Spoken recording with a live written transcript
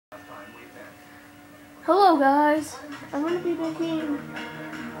Hello guys, I'm going to be making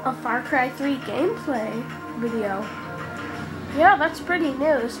a Far Cry 3 gameplay video. Yeah, that's pretty new.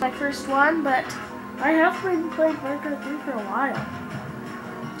 It's my first one, but I have been playing Far Cry 3 for a while.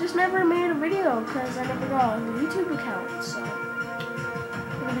 Just never made a video because I never got a YouTube account, so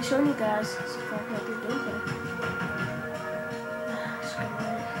I'm going to be showing you guys some Far Cry 3 gameplay.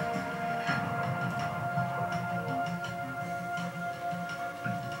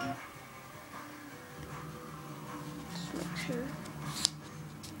 Sure.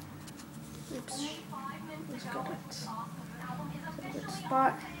 Oops. Let's go. It's a good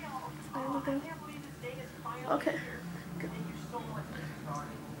spot. There we go. Okay. Good.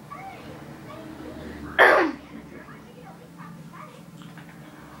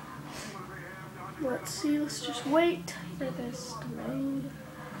 Let's see. Let's just wait for this to load.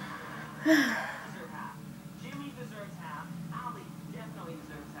 Jimmy deserves half. Ali definitely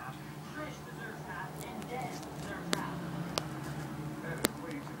deserves half. Trish deserves half, and Dad deserves half. That is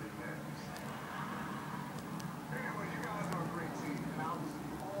way too many names. Anyway, you guys are a great team, and I'll see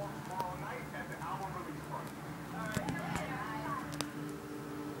you all tomorrow night at the album release party.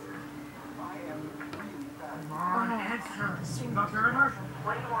 I am really fast. Come on, answer. Dr. Earhart?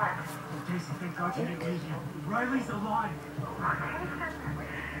 What do you want? Jason, thank God you didn't leave you. Riley's alive.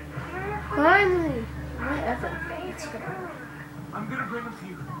 Finally! Whatever. It's good. I'm gonna bring him to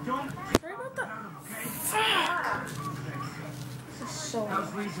you. Don't Sorry about that. okay? Fuck! This is so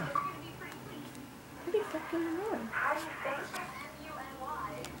How's Lisa? pretty fucking annoying. How do you think?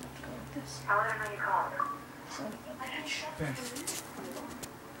 Go with this. I'll let her know you called. Son of a bitch. Thanks.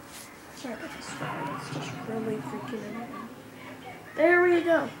 Sorry about this. It's just really freaking annoying. There we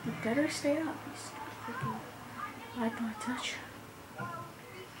go. You better stay up. You stupid freaking iPod Touch.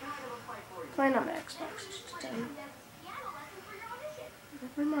 Playing on my Xbox, just to tell you.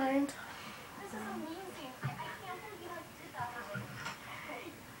 Never mind.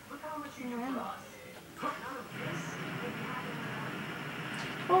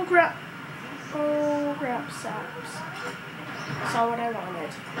 Oh crap. Oh crap, saps. Saw what I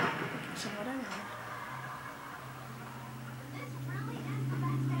wanted. Saw what I wanted.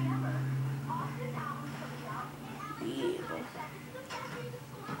 Evil.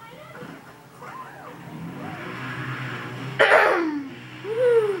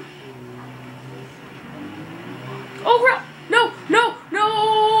 Oh crap! No! No!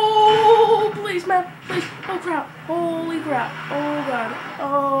 No! Please, man! Please! Oh crap! Holy crap! Oh god!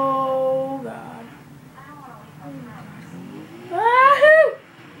 Oh god! Wahoo!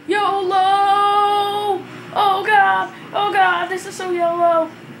 YOLO! Oh god! Oh god! This is so YOLO!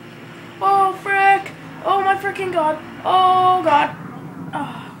 Oh frick! Oh my freaking god! Oh god!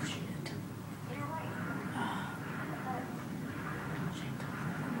 Oh shit!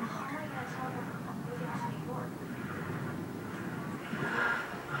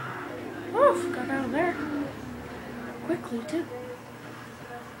 Oof, got out of there. Quickly, too.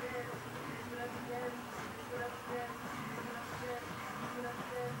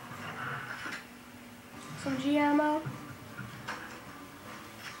 Some G ammo.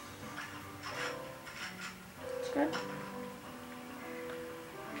 It's good.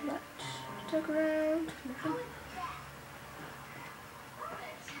 Let's check around. Nothing.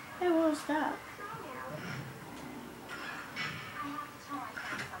 Hey, what was that?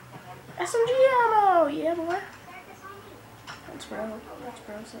 SMG ammo! Yeah, boy. That's bro. That's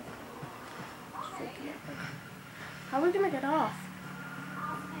bro. So how are we gonna get off?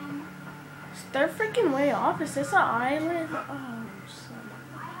 They're freaking way off. Is this an island? Oh, son.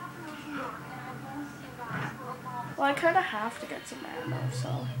 Well, I kind of have to get some ammo,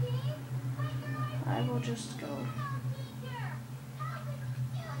 so I will just go.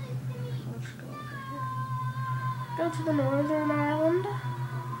 Let's go over here. Go to the northern island.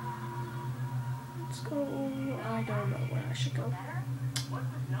 Let's go. I don't know where I should go.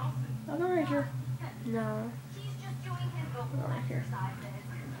 I'll go right here. No. I'll go right here.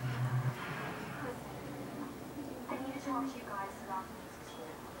 I need to talk to you guys about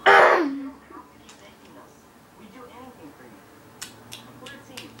the music. We do anything for you. We're a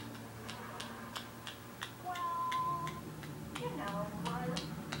team. Well, you know,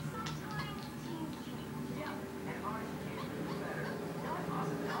 sometimes teams change. Yeah, and ours can do better. No, it's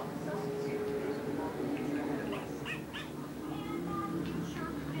awesome. Help us too. And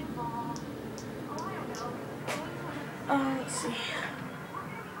sure could involve, oh, I don't know, Let's see.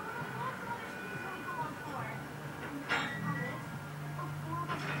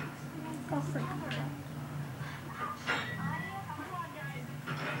 Oh, frick.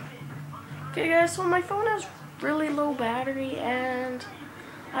 Okay guys, so my phone has really low battery and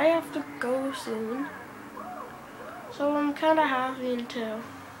I have to go soon. So I'm kind of having to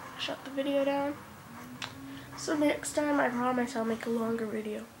shut the video down. So next time I promise I'll make a longer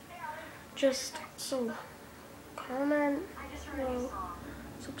video. Just so comment,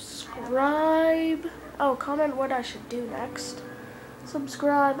 subscribe. Oh, comment what I should do next.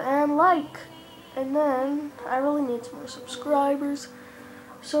 Subscribe and like. And then I really need some more subscribers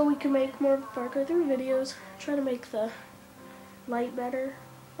so we can make more Far Cry 3 videos. Try to make the light better.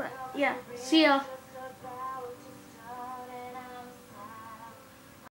 But yeah, see ya.